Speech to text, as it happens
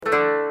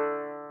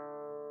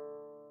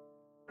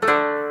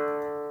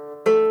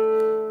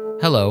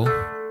Hello,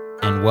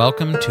 and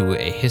welcome to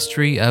A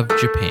History of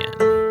Japan.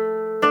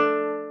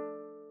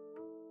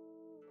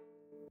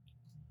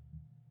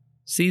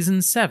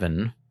 Season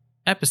 7,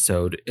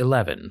 Episode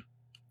 11,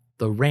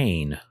 The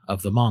Reign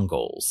of the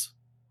Mongols.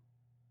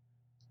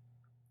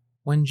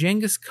 When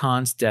Genghis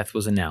Khan's death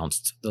was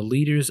announced, the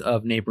leaders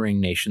of neighboring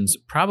nations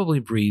probably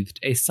breathed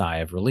a sigh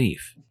of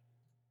relief.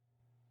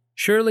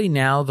 Surely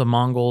now the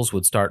Mongols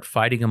would start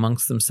fighting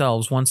amongst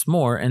themselves once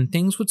more and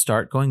things would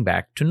start going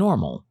back to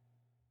normal.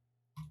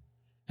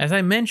 As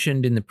I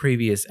mentioned in the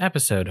previous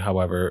episode,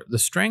 however, the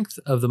strength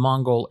of the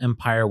Mongol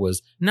Empire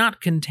was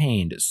not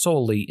contained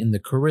solely in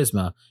the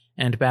charisma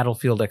and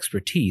battlefield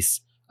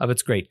expertise of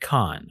its great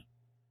Khan.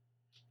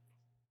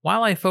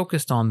 While I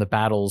focused on the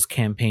battles,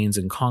 campaigns,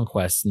 and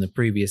conquests in the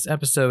previous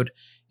episode,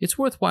 it's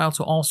worthwhile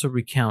to also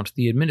recount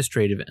the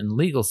administrative and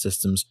legal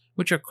systems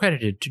which are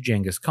credited to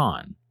Genghis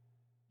Khan.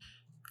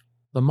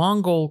 The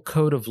Mongol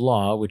Code of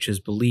Law, which is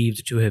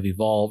believed to have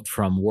evolved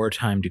from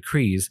wartime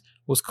decrees,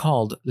 was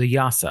called the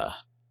Yasa.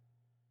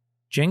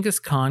 Genghis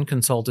Khan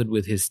consulted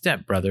with his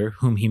stepbrother,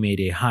 whom he made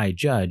a high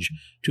judge,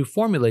 to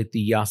formulate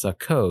the Yasa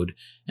Code,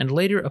 and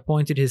later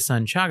appointed his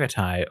son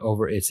Chagatai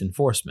over its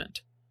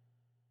enforcement.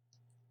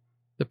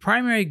 The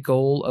primary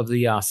goal of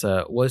the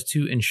Yasa was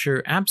to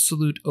ensure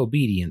absolute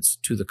obedience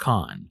to the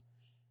Khan.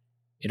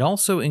 It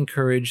also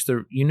encouraged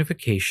the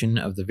unification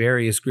of the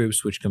various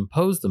groups which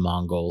composed the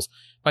Mongols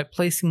by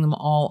placing them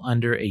all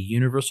under a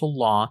universal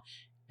law,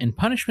 and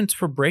punishments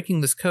for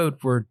breaking this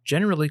code were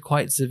generally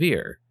quite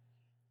severe.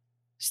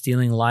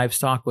 Stealing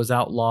livestock was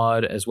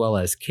outlawed, as well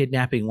as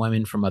kidnapping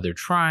women from other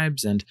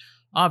tribes, and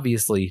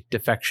obviously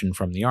defection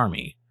from the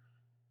army.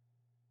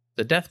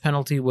 The death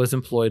penalty was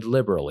employed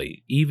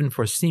liberally, even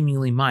for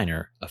seemingly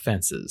minor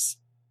offenses.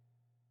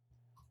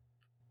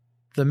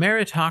 The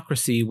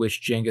meritocracy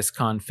which Genghis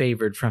Khan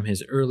favored from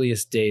his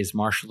earliest days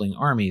marshalling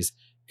armies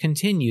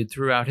continued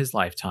throughout his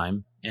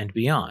lifetime and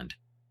beyond.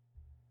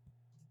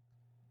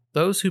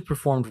 Those who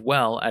performed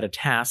well at a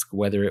task,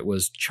 whether it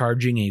was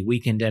charging a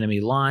weakened enemy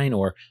line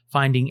or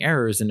finding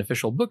errors in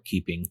official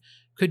bookkeeping,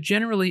 could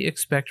generally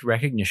expect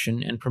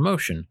recognition and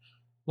promotion,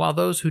 while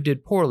those who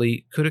did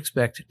poorly could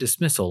expect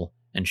dismissal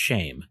and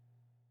shame.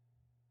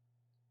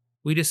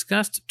 We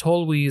discussed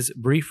Tolhui's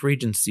brief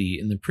regency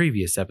in the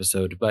previous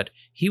episode, but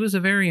he was a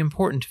very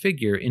important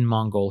figure in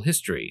Mongol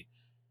history.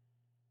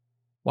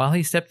 While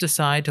he stepped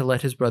aside to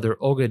let his brother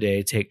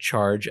Ogedei take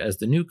charge as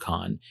the new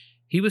Khan,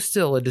 he was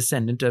still a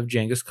descendant of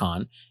Genghis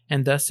Khan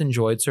and thus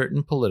enjoyed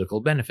certain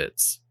political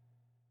benefits.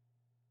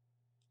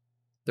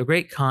 The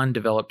great Khan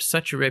developed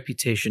such a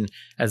reputation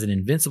as an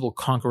invincible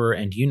conqueror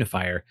and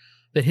unifier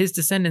that his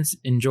descendants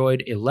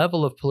enjoyed a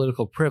level of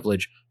political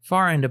privilege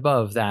far and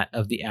above that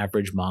of the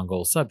average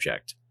Mongol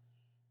subject.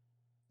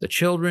 The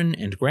children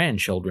and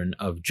grandchildren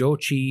of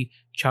Jochi,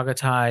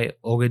 Chagatai,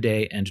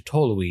 Ogedei, and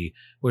Tolhui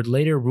would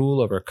later rule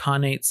over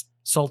khanates,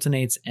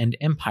 sultanates, and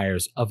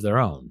empires of their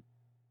own.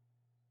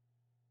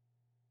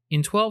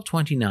 In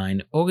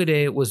 1229,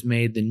 Ogedei was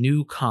made the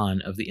new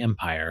Khan of the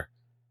empire.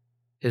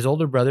 His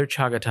older brother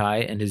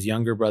Chagatai and his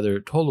younger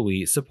brother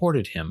Tolhui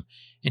supported him,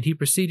 and he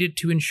proceeded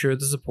to ensure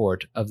the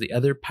support of the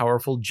other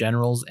powerful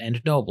generals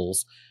and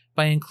nobles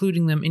by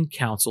including them in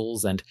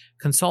councils and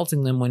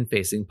consulting them when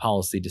facing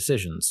policy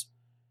decisions.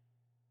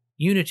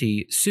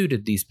 Unity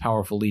suited these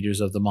powerful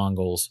leaders of the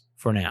Mongols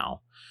for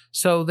now,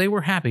 so they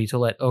were happy to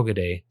let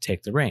Ogedei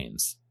take the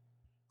reins.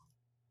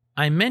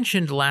 I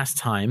mentioned last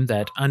time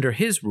that under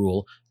his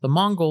rule, the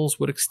Mongols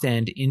would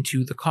extend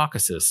into the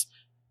Caucasus,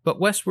 but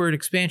westward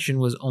expansion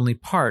was only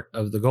part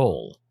of the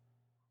goal.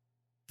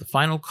 The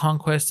final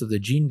conquest of the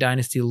Jin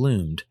dynasty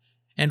loomed,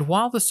 and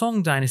while the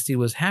Song dynasty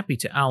was happy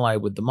to ally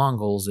with the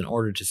Mongols in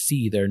order to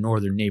see their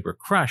northern neighbor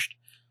crushed,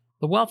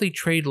 the wealthy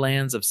trade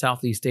lands of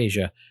Southeast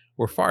Asia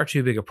were far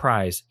too big a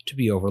prize to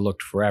be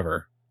overlooked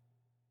forever.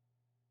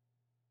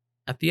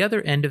 At the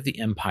other end of the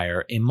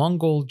empire, a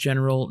Mongol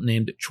general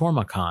named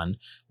Chormakhan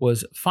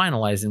was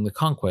finalizing the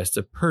conquest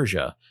of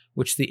Persia,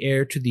 which the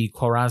heir to the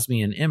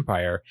Khwarezmian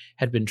Empire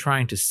had been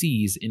trying to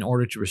seize in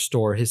order to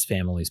restore his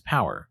family's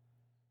power.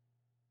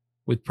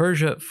 With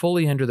Persia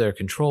fully under their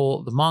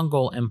control, the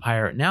Mongol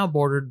Empire now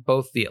bordered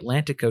both the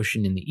Atlantic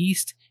Ocean in the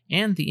east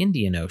and the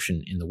Indian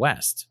Ocean in the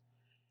west.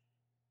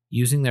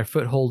 Using their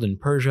foothold in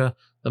Persia,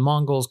 the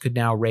Mongols could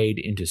now raid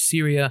into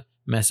Syria,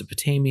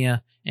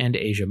 Mesopotamia, and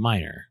Asia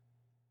Minor.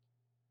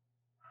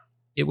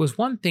 It was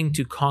one thing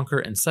to conquer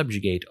and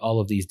subjugate all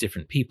of these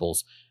different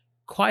peoples,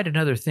 quite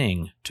another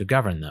thing to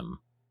govern them.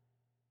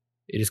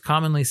 It is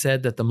commonly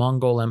said that the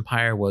Mongol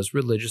Empire was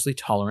religiously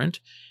tolerant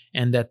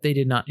and that they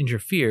did not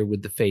interfere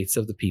with the faiths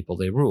of the people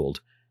they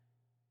ruled.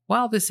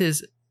 While this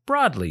is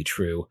broadly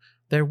true,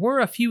 there were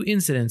a few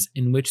incidents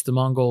in which the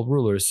Mongol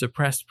rulers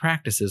suppressed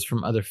practices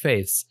from other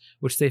faiths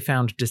which they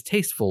found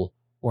distasteful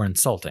or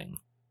insulting.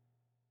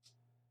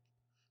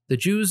 The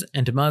Jews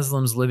and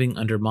Muslims living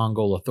under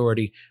Mongol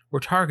authority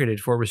were targeted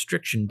for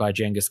restriction by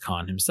Genghis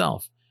Khan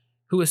himself,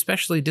 who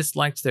especially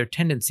disliked their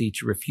tendency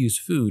to refuse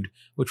food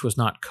which was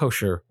not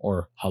kosher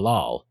or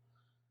halal.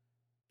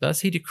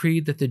 Thus, he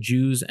decreed that the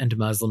Jews and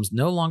Muslims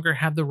no longer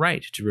had the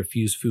right to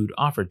refuse food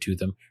offered to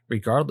them,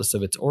 regardless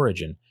of its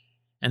origin,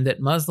 and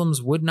that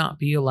Muslims would not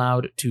be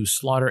allowed to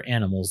slaughter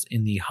animals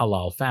in the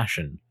halal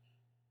fashion.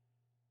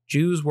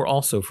 Jews were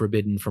also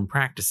forbidden from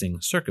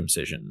practicing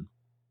circumcision.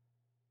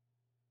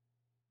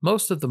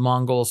 Most of the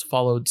Mongols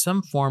followed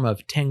some form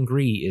of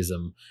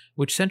Tengriism,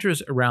 which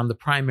centers around the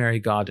primary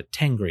god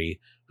Tengri,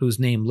 whose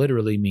name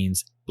literally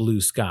means blue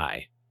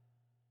sky.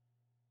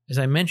 As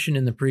I mentioned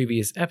in the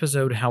previous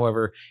episode,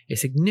 however, a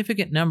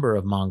significant number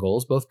of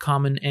Mongols, both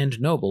common and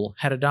noble,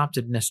 had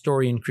adopted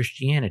Nestorian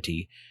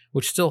Christianity,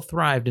 which still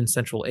thrived in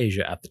Central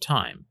Asia at the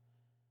time.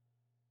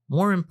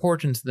 More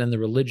important than the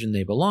religion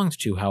they belonged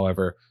to,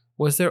 however,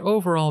 was their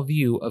overall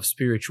view of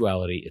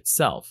spirituality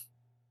itself.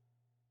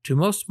 To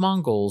most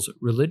Mongols,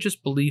 religious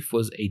belief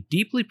was a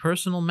deeply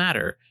personal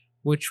matter,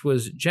 which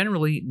was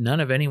generally none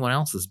of anyone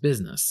else's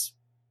business.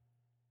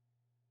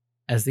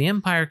 As the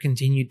empire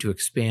continued to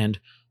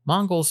expand,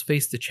 Mongols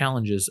faced the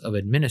challenges of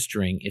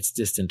administering its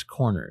distant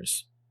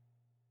corners.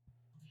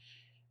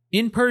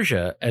 In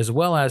Persia, as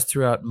well as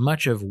throughout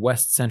much of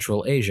West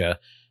Central Asia,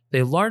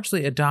 they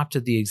largely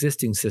adopted the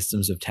existing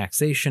systems of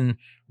taxation,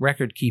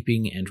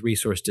 record-keeping, and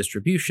resource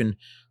distribution,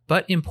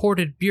 but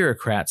imported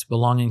bureaucrats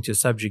belonging to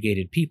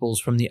subjugated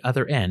peoples from the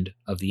other end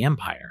of the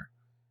empire.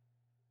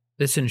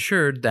 This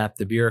ensured that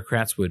the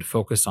bureaucrats would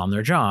focus on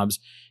their jobs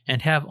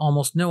and have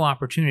almost no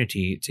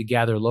opportunity to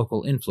gather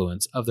local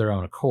influence of their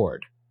own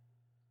accord.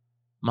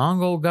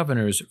 Mongol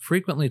governors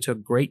frequently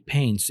took great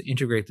pains to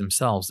integrate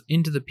themselves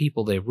into the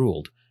people they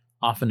ruled,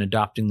 often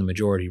adopting the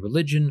majority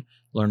religion,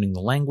 learning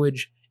the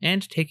language,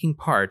 and taking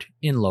part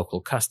in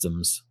local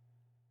customs.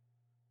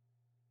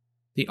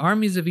 The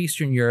armies of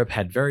Eastern Europe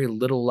had very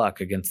little luck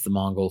against the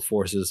Mongol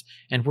forces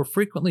and were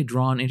frequently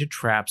drawn into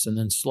traps and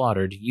then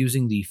slaughtered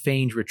using the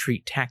feigned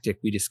retreat tactic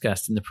we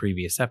discussed in the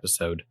previous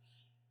episode.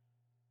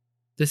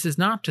 This is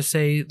not to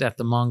say that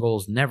the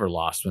Mongols never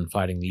lost when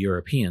fighting the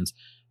Europeans,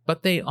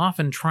 but they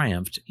often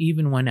triumphed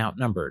even when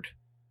outnumbered.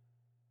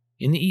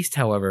 In the east,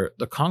 however,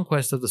 the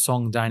conquest of the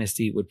Song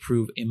dynasty would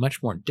prove a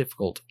much more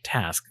difficult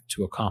task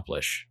to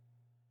accomplish.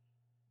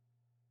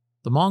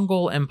 The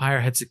Mongol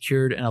Empire had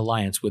secured an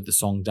alliance with the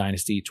Song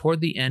dynasty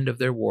toward the end of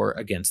their war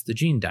against the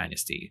Jin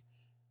dynasty.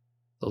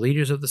 The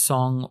leaders of the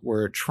Song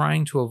were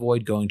trying to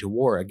avoid going to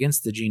war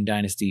against the Jin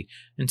dynasty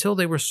until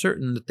they were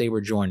certain that they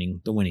were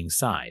joining the winning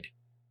side.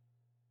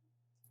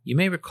 You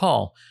may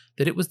recall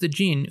that it was the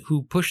Jin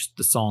who pushed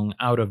the Song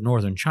out of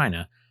northern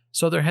China,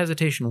 so their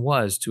hesitation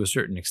was, to a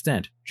certain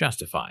extent,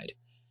 justified.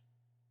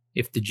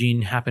 If the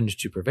Jin happened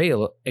to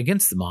prevail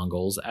against the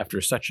Mongols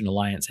after such an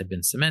alliance had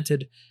been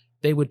cemented,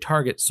 they would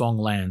target Song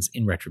lands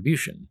in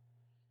retribution.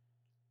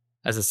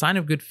 As a sign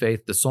of good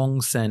faith, the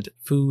Song sent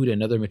food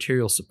and other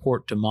material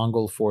support to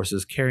Mongol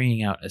forces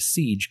carrying out a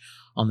siege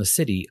on the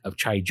city of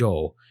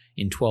Chaizhou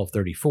in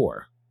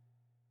 1234.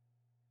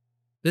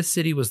 This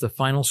city was the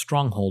final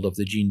stronghold of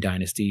the Jin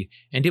dynasty,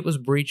 and it was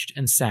breached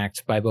and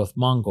sacked by both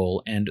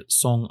Mongol and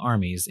Song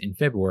armies in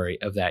February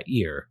of that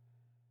year.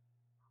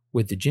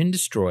 With the Jin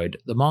destroyed,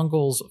 the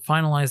Mongols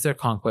finalized their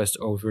conquest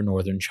over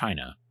northern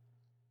China.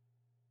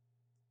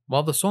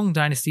 While the Song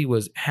dynasty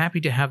was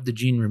happy to have the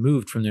Jin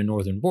removed from their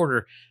northern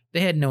border, they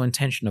had no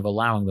intention of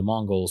allowing the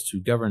Mongols to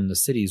govern the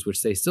cities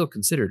which they still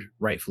considered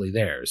rightfully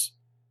theirs.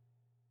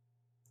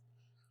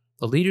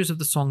 The leaders of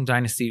the Song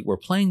dynasty were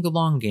playing the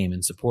long game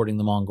in supporting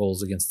the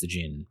Mongols against the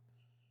Jin.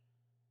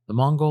 The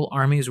Mongol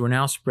armies were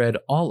now spread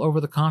all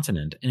over the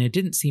continent, and it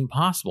didn't seem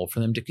possible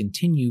for them to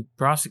continue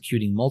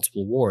prosecuting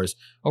multiple wars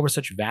over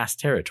such vast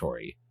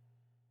territory.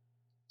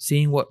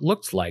 Seeing what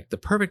looked like the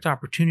perfect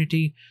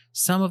opportunity,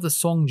 some of the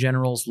Song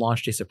generals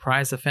launched a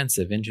surprise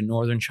offensive into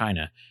northern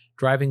China,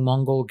 driving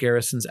Mongol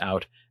garrisons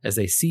out as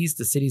they seized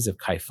the cities of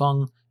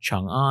Kaifeng,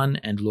 Chang'an,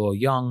 and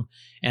Luoyang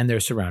and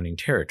their surrounding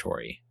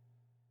territory.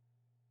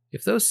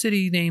 If those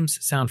city names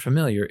sound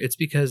familiar, it's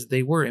because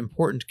they were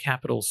important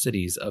capital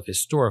cities of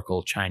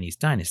historical Chinese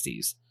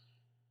dynasties.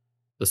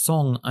 The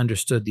Song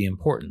understood the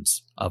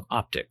importance of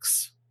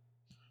optics.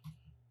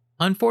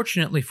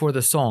 Unfortunately for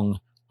the Song,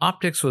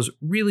 optics was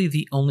really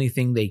the only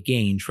thing they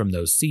gained from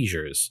those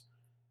seizures.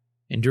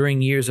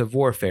 Enduring years of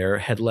warfare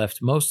had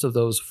left most of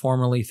those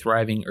formerly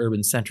thriving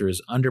urban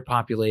centers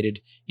underpopulated,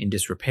 in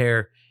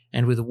disrepair,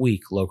 and with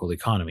weak local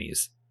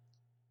economies.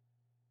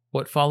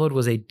 What followed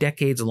was a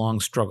decades-long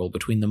struggle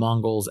between the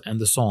Mongols and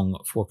the Song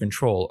for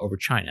control over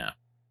China.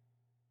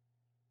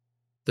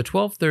 The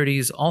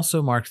 1230s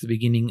also marked the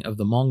beginning of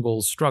the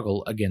Mongols'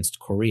 struggle against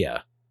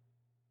Korea.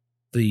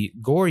 The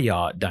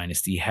Goryeo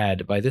dynasty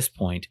had, by this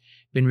point,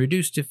 been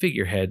reduced to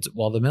figureheads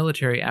while the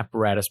military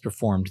apparatus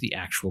performed the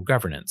actual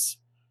governance.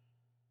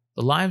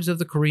 The lives of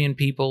the Korean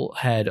people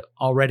had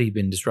already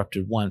been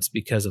disrupted once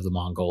because of the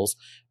Mongols,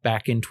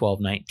 back in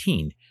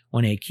 1219,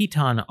 when a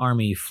Khitan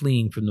army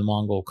fleeing from the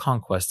Mongol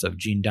conquest of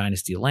Jin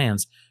dynasty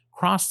lands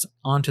crossed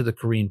onto the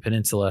Korean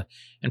peninsula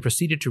and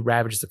proceeded to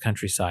ravage the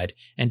countryside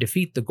and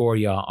defeat the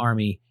Goryeo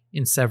army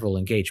in several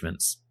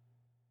engagements.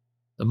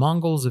 the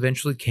Mongols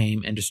eventually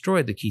came and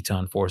destroyed the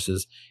Khitan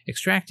forces,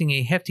 extracting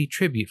a hefty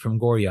tribute from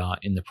Goryeo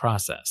in the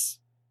process.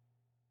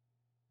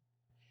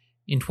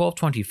 In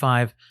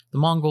 1225, the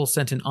Mongols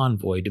sent an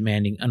envoy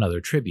demanding another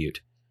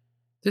tribute.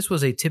 This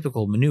was a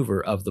typical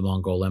maneuver of the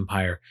Mongol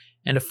Empire,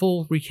 and a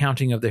full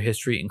recounting of their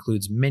history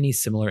includes many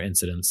similar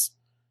incidents.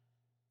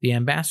 The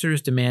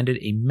ambassadors demanded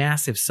a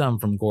massive sum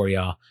from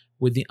Goryeo,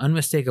 with the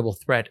unmistakable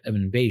threat of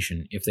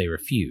invasion if they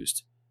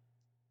refused.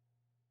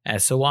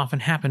 As so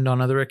often happened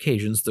on other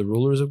occasions, the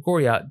rulers of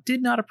Goryeo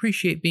did not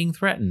appreciate being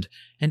threatened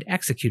and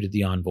executed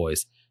the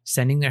envoys,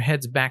 sending their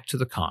heads back to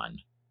the Khan.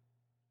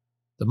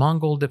 The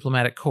Mongol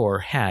diplomatic corps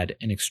had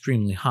an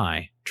extremely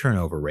high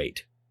turnover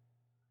rate.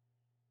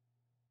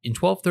 In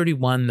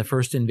 1231, the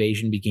first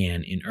invasion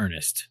began in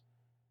earnest.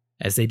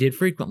 As they did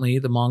frequently,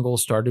 the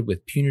Mongols started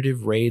with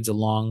punitive raids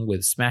along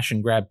with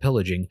smash-and-grab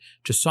pillaging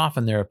to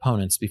soften their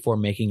opponents before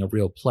making a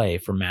real play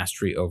for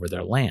mastery over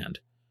their land.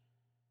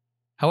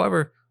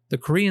 However, the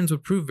Koreans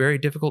would prove very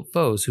difficult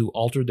foes who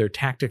altered their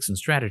tactics and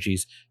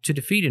strategies to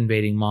defeat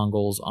invading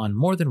Mongols on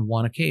more than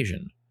one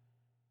occasion.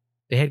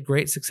 They had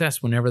great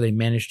success whenever they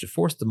managed to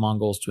force the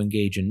Mongols to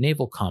engage in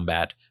naval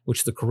combat,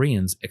 which the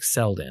Koreans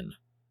excelled in.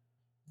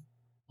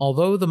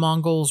 Although the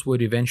Mongols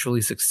would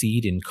eventually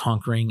succeed in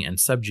conquering and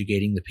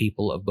subjugating the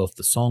people of both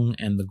the Song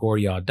and the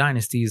Goryeo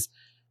dynasties,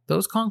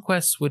 those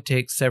conquests would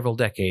take several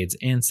decades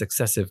and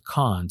successive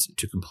Khans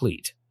to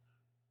complete.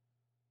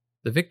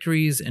 The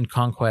victories and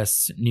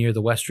conquests near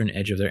the western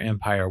edge of their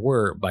empire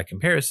were, by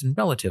comparison,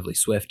 relatively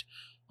swift,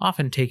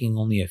 often taking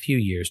only a few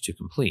years to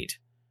complete.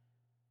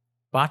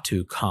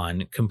 Batu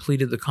Khan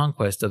completed the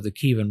conquest of the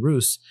Kievan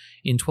Rus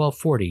in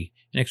 1240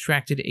 and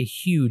extracted a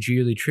huge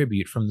yearly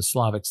tribute from the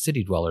Slavic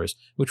city dwellers,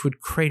 which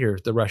would crater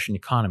the Russian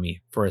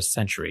economy for a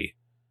century.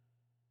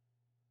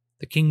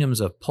 The kingdoms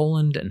of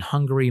Poland and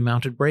Hungary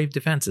mounted brave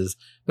defenses,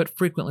 but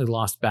frequently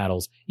lost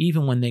battles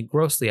even when they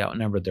grossly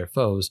outnumbered their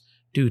foes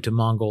due to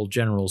Mongol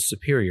generals'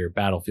 superior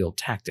battlefield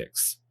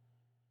tactics.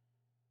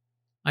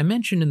 I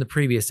mentioned in the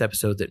previous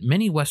episode that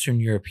many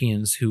Western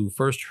Europeans who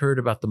first heard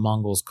about the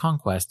Mongols'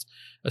 conquest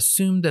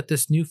assumed that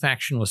this new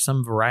faction was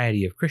some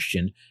variety of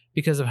Christian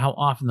because of how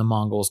often the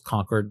Mongols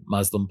conquered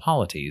Muslim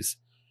polities.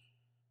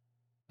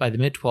 By the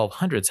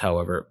mid-1200s,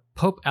 however,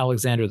 Pope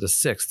Alexander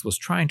VI was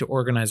trying to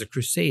organize a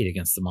crusade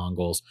against the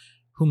Mongols,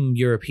 whom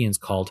Europeans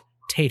called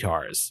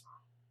Tatars.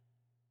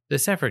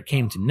 This effort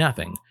came to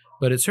nothing,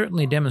 but it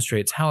certainly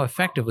demonstrates how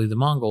effectively the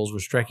Mongols were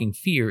striking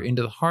fear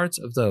into the hearts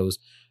of those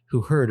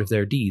who heard of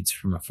their deeds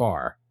from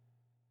afar.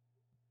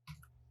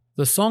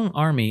 The Song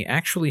army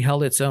actually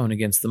held its own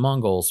against the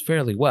Mongols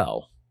fairly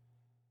well.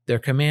 Their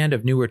command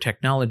of newer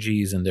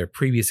technologies and their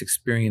previous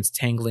experience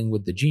tangling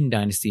with the Jin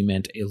dynasty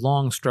meant a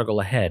long struggle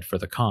ahead for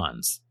the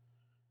Khans.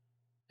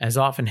 As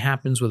often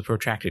happens with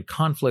protracted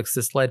conflicts,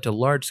 this led to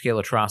large-scale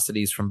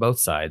atrocities from both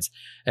sides,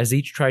 as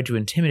each tried to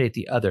intimidate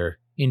the other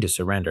into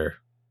surrender.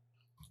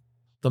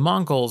 The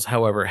Mongols,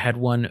 however, had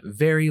one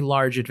very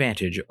large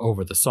advantage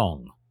over the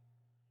Song.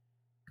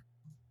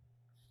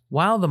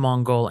 While the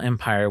Mongol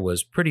Empire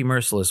was pretty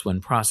merciless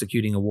when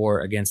prosecuting a war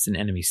against an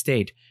enemy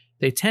state,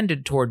 they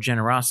tended toward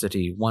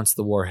generosity once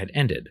the war had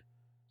ended.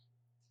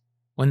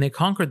 When they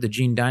conquered the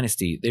Jin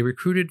dynasty, they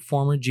recruited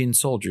former Jin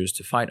soldiers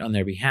to fight on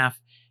their behalf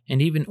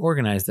and even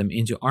organized them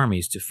into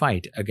armies to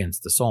fight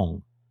against the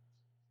Song.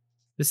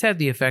 This had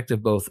the effect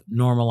of both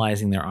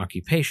normalizing their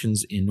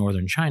occupations in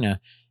northern China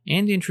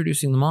and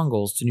introducing the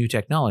Mongols to new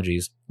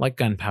technologies like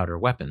gunpowder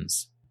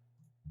weapons.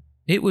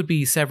 It would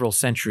be several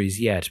centuries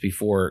yet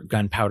before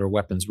gunpowder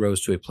weapons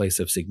rose to a place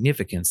of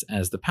significance,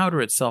 as the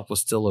powder itself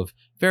was still of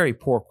very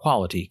poor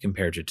quality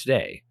compared to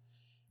today.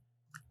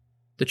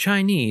 The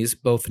Chinese,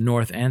 both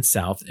north and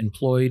south,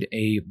 employed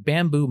a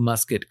bamboo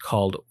musket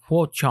called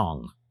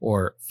huochong,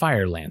 or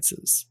fire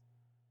lances.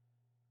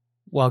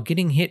 While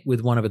getting hit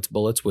with one of its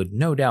bullets would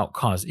no doubt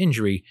cause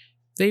injury,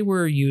 they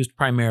were used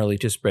primarily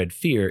to spread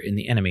fear in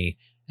the enemy,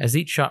 as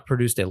each shot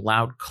produced a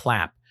loud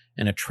clap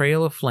and a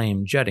trail of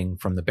flame jutting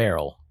from the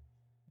barrel.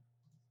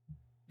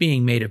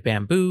 Being made of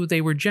bamboo,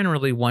 they were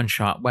generally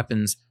one-shot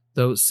weapons,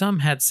 though some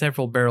had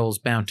several barrels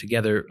bound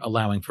together,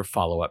 allowing for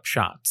follow-up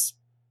shots.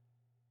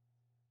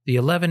 The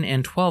 11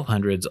 and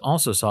 1200s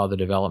also saw the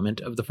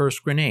development of the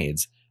first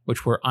grenades,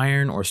 which were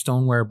iron or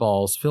stoneware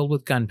balls filled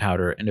with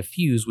gunpowder and a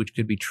fuse which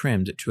could be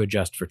trimmed to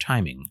adjust for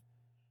timing.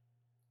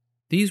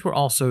 These were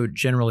also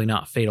generally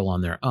not fatal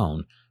on their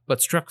own,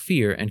 but struck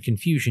fear and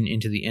confusion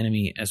into the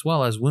enemy as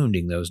well as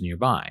wounding those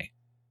nearby.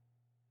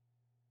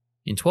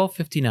 In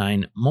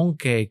 1259,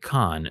 Mongke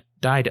Khan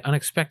died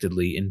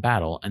unexpectedly in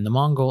battle, and the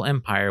Mongol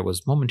Empire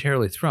was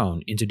momentarily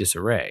thrown into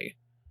disarray.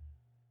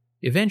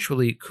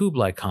 Eventually,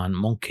 Kublai Khan,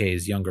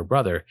 Mongke's younger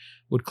brother,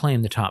 would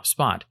claim the top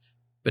spot,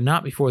 but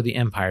not before the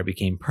empire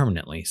became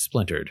permanently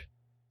splintered.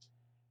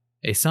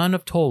 A son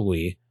of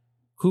Tolui,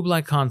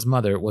 Kublai Khan's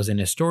mother was an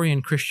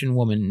Nestorian Christian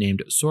woman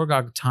named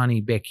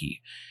Sorgagtani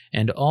Beki,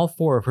 and all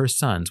four of her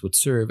sons would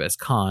serve as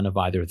Khan of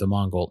either the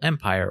Mongol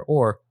Empire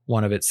or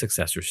one of its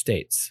successor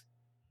states.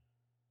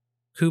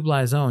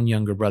 Kublai's own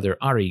younger brother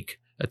Arik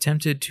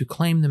attempted to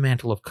claim the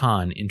mantle of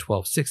Khan in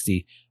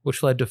 1260,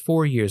 which led to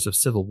 4 years of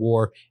civil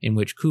war in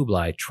which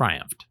Kublai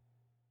triumphed.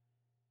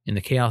 In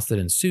the chaos that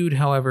ensued,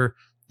 however,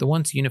 the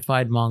once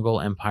unified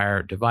Mongol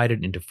Empire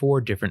divided into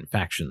 4 different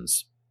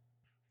factions.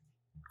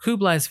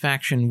 Kublai's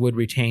faction would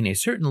retain a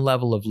certain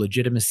level of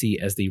legitimacy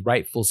as the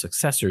rightful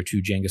successor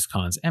to Genghis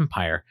Khan's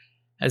empire,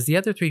 as the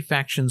other 3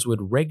 factions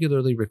would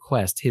regularly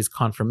request his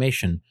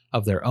confirmation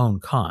of their own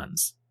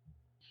Khans.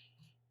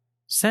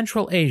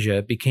 Central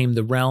Asia became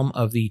the realm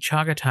of the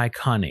Chagatai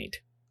Khanate,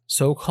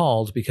 so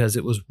called because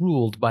it was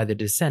ruled by the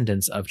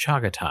descendants of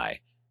Chagatai,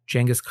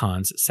 Genghis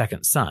Khan's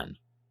second son.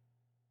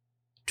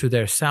 To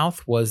their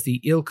south was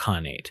the Il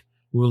Khanate,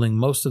 ruling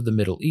most of the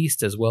Middle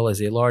East as well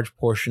as a large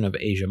portion of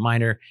Asia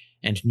Minor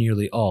and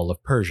nearly all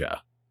of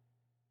Persia.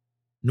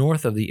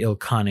 North of the Il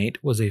Khanate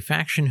was a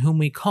faction whom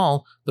we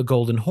call the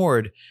Golden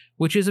Horde,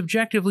 which is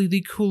objectively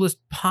the coolest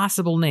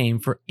possible name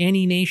for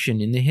any nation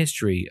in the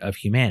history of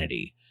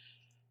humanity.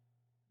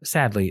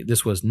 Sadly,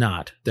 this was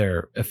not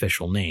their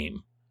official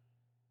name.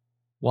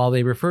 While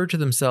they referred to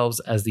themselves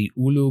as the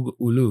Ulug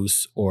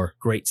Ulus, or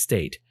Great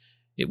State,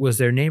 it was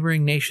their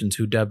neighboring nations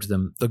who dubbed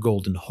them the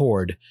Golden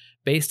Horde,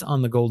 based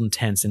on the golden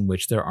tents in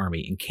which their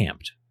army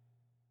encamped.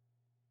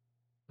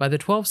 By the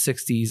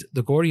 1260s,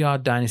 the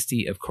Goryeo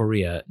dynasty of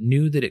Korea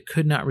knew that it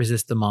could not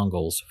resist the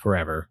Mongols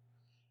forever.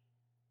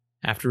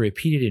 After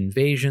repeated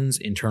invasions,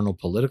 internal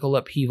political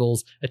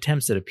upheavals,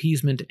 attempts at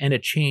appeasement, and a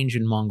change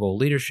in Mongol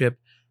leadership,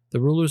 the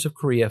rulers of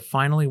Korea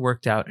finally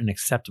worked out an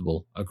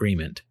acceptable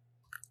agreement.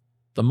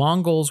 The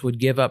Mongols would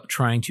give up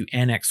trying to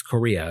annex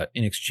Korea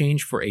in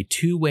exchange for a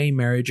 2-way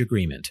marriage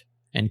agreement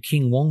and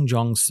King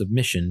Wongjong's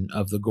submission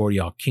of the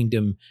Goryeo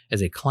kingdom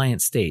as a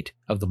client state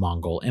of the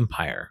Mongol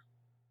Empire.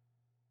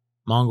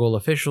 Mongol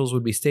officials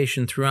would be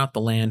stationed throughout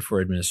the land for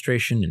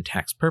administration and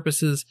tax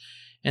purposes,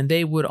 and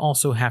they would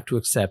also have to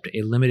accept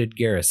a limited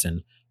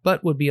garrison,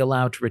 but would be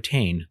allowed to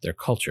retain their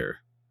culture.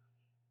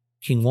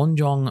 King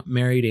Wonjong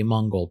married a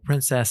Mongol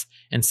princess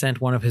and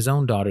sent one of his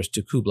own daughters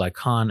to Kublai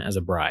Khan as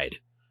a bride.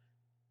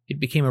 It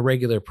became a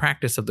regular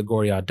practice of the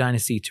Goryeo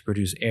dynasty to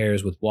produce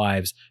heirs with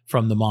wives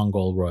from the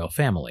Mongol royal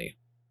family.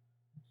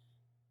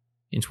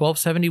 In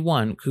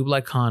 1271,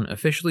 Kublai Khan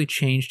officially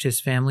changed his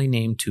family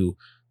name to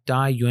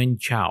Da Yuan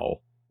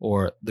Chao,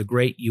 or the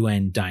Great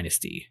Yuan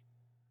Dynasty.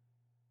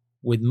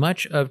 With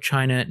much of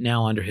China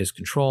now under his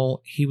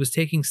control, he was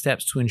taking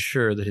steps to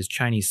ensure that his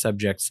Chinese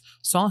subjects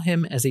saw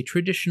him as a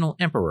traditional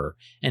emperor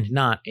and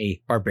not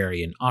a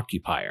barbarian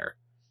occupier.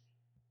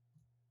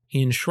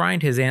 He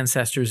enshrined his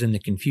ancestors in the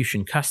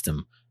Confucian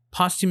custom,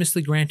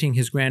 posthumously granting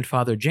his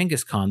grandfather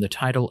Genghis Khan the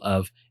title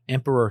of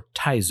Emperor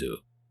Taizu.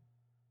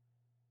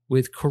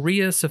 With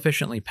Korea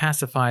sufficiently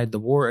pacified, the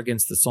war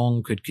against the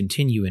Song could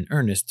continue in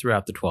earnest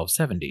throughout the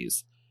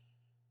 1270s.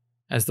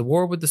 As the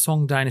war with the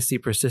Song dynasty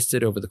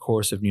persisted over the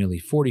course of nearly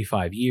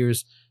 45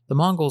 years, the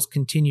Mongols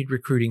continued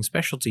recruiting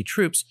specialty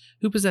troops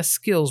who possessed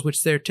skills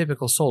which their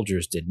typical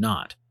soldiers did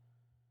not.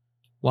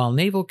 While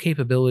naval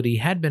capability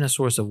had been a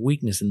source of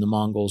weakness in the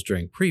Mongols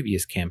during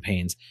previous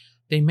campaigns,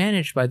 they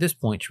managed by this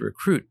point to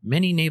recruit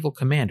many naval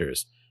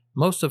commanders,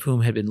 most of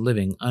whom had been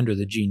living under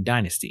the Jin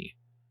dynasty.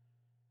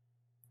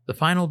 The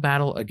final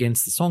battle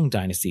against the Song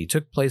dynasty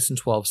took place in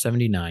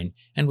 1279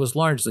 and was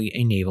largely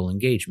a naval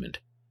engagement.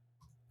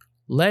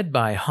 Led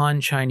by Han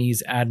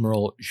Chinese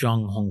Admiral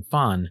Zhang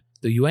Hongfan,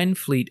 the Yuan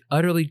fleet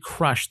utterly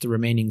crushed the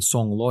remaining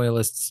Song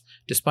loyalists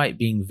despite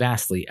being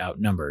vastly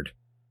outnumbered.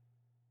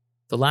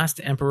 The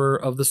last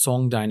emperor of the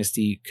Song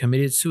dynasty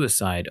committed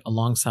suicide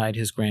alongside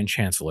his Grand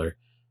Chancellor,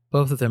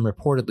 both of them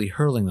reportedly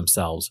hurling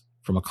themselves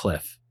from a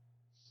cliff.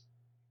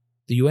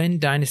 The Yuan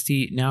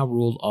dynasty now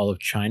ruled all of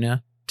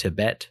China,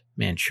 Tibet,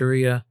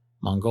 Manchuria,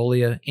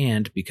 Mongolia,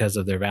 and, because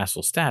of their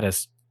vassal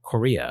status,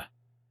 Korea.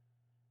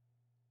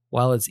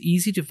 While it's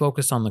easy to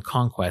focus on the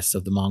conquests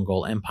of the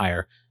Mongol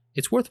Empire,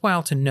 it's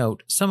worthwhile to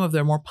note some of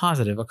their more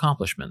positive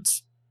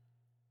accomplishments.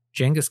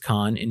 Genghis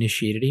Khan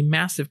initiated a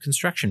massive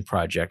construction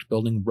project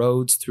building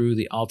roads through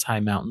the Altai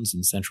Mountains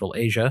in Central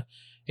Asia,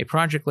 a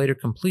project later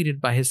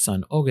completed by his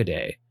son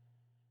Ogedei.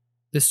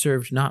 This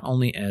served not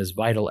only as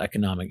vital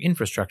economic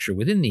infrastructure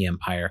within the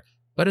empire,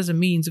 but as a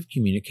means of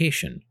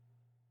communication.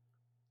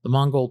 The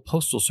Mongol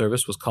postal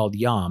service was called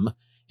Yam,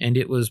 and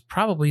it was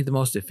probably the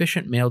most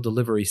efficient mail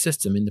delivery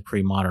system in the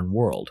pre-modern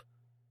world.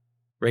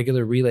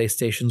 Regular relay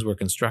stations were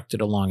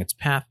constructed along its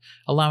path,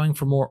 allowing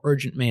for more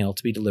urgent mail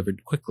to be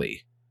delivered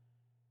quickly.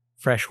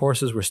 Fresh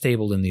horses were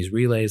stabled in these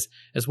relays,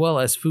 as well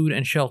as food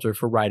and shelter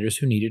for riders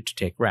who needed to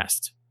take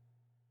rest.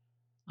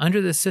 Under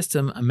this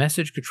system, a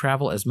message could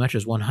travel as much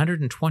as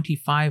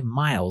 125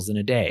 miles in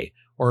a day,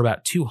 or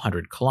about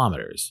 200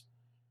 kilometers.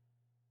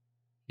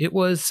 It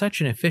was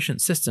such an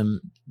efficient system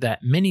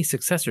that many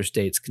successor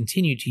states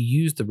continued to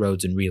use the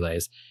roads and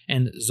relays,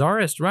 and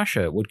Tsarist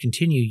Russia would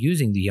continue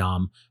using the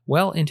Yam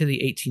well into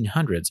the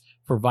 1800s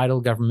for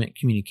vital government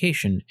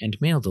communication and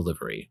mail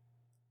delivery.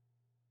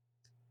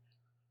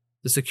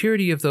 The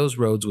security of those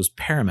roads was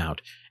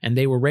paramount, and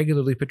they were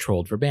regularly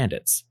patrolled for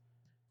bandits.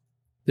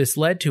 This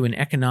led to an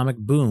economic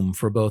boom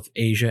for both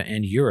Asia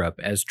and Europe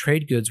as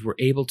trade goods were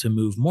able to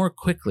move more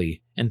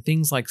quickly and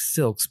things like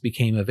silks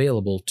became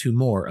available to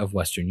more of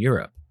Western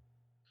Europe.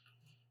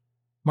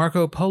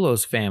 Marco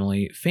Polo's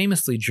family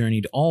famously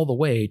journeyed all the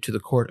way to the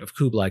court of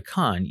Kublai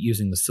Khan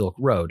using the Silk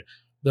Road,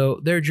 though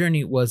their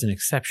journey was an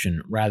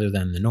exception rather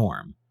than the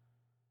norm.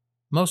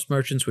 Most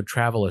merchants would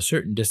travel a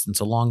certain distance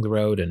along the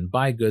road and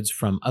buy goods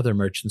from other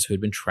merchants who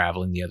had been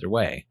traveling the other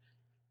way.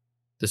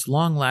 This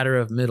long ladder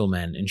of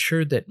middlemen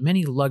ensured that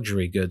many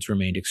luxury goods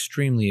remained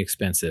extremely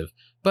expensive,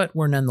 but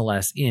were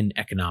nonetheless in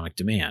economic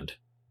demand.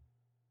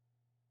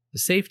 The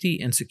safety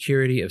and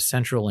security of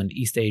Central and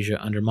East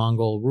Asia under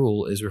Mongol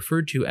rule is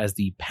referred to as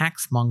the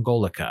Pax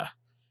Mongolica.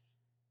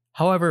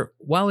 However,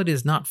 while it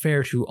is not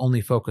fair to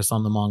only focus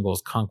on the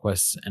Mongols'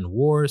 conquests and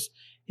wars,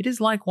 it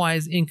is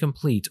likewise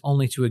incomplete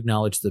only to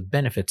acknowledge the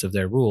benefits of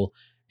their rule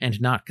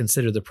and not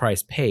consider the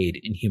price paid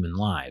in human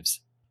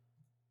lives.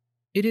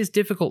 It is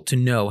difficult to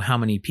know how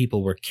many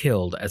people were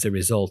killed as a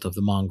result of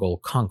the Mongol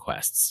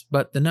conquests,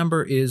 but the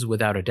number is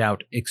without a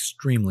doubt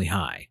extremely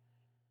high.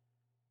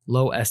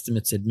 Low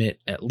estimates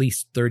admit at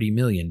least 30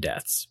 million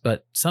deaths,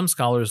 but some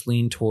scholars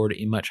lean toward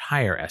a much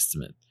higher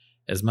estimate,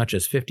 as much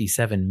as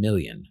 57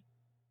 million.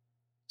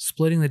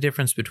 Splitting the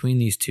difference between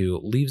these two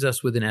leaves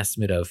us with an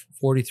estimate of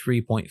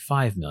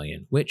 43.5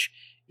 million, which,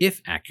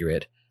 if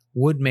accurate,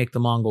 would make the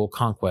Mongol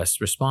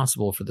conquests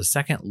responsible for the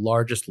second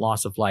largest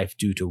loss of life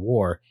due to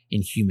war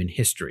in human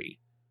history.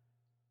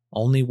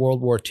 Only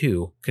World War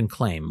II can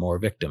claim more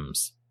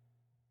victims.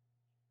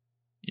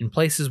 In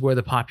places where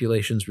the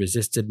populations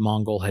resisted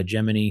Mongol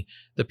hegemony,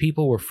 the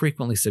people were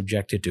frequently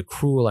subjected to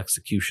cruel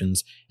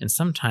executions and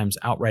sometimes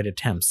outright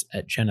attempts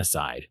at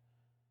genocide.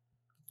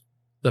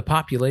 The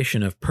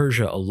population of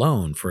Persia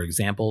alone, for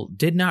example,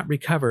 did not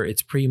recover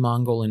its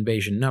pre-Mongol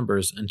invasion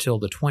numbers until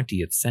the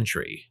 20th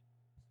century.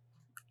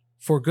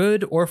 For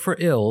good or for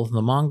ill,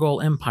 the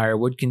Mongol Empire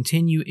would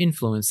continue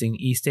influencing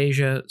East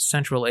Asia,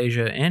 Central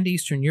Asia, and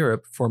Eastern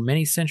Europe for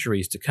many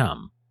centuries to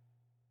come.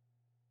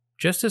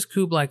 Just as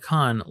Kublai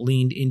Khan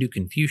leaned into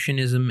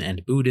Confucianism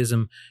and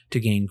Buddhism to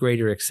gain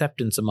greater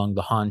acceptance among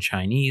the Han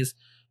Chinese,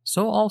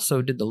 so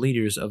also did the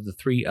leaders of the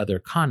three other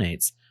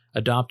Khanates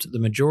adopt the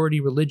majority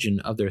religion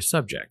of their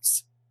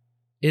subjects,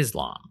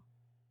 Islam.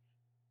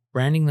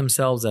 Branding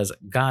themselves as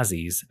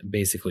Ghazis,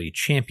 basically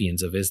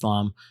champions of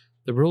Islam,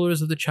 the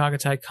rulers of the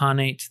Chagatai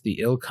Khanate, the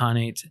Il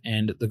Khanate,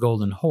 and the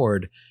Golden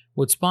Horde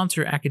would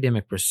sponsor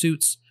academic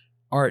pursuits,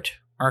 art,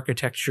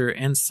 architecture,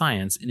 and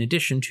science in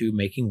addition to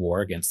making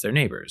war against their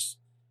neighbors.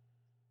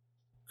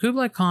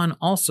 Kublai Khan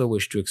also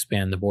wished to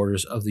expand the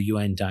borders of the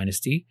Yuan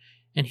dynasty,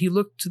 and he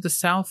looked to the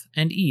south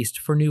and east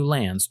for new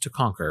lands to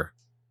conquer.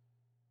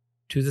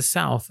 To the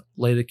south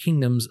lay the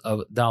kingdoms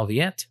of Dal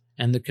Viet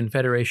and the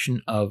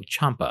Confederation of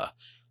Champa,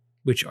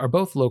 which are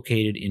both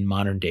located in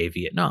modern-day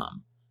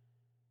Vietnam.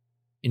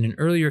 In an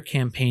earlier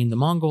campaign, the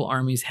Mongol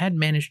armies had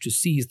managed to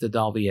seize the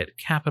Dal Viet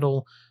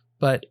capital,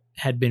 but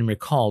had been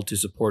recalled to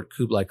support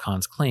Kublai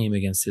Khan's claim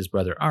against his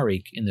brother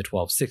Arik in the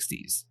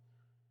 1260s.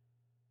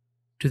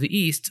 To the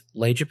east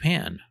lay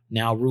Japan,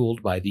 now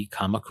ruled by the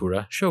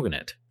Kamakura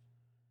shogunate.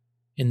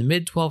 In the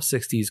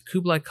mid-1260s,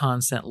 Kublai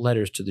Khan sent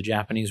letters to the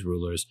Japanese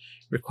rulers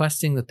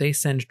requesting that they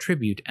send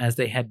tribute as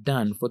they had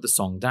done for the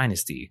Song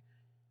dynasty.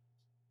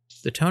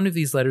 The tone of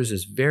these letters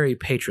is very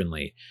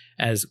patronly,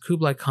 as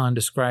Kublai Khan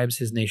describes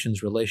his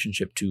nation's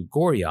relationship to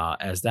Goryeo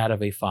as that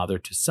of a father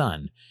to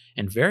son,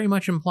 and very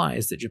much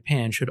implies that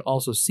Japan should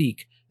also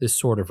seek this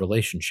sort of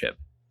relationship.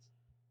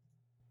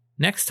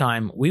 Next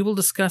time, we will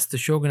discuss the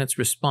shogunate's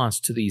response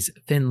to these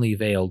thinly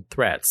veiled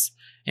threats,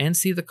 and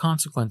see the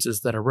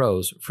consequences that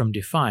arose from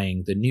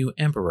defying the new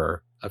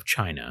emperor of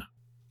China.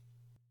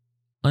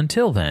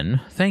 Until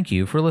then, thank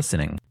you for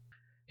listening.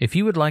 If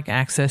you would like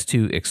access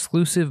to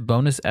exclusive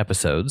bonus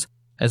episodes,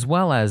 as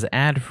well as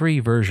ad-free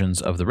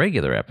versions of the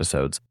regular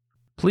episodes,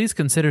 please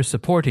consider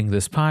supporting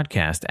this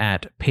podcast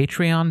at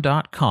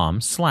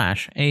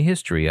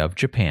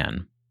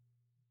patreon.com/ahistoryofjapan.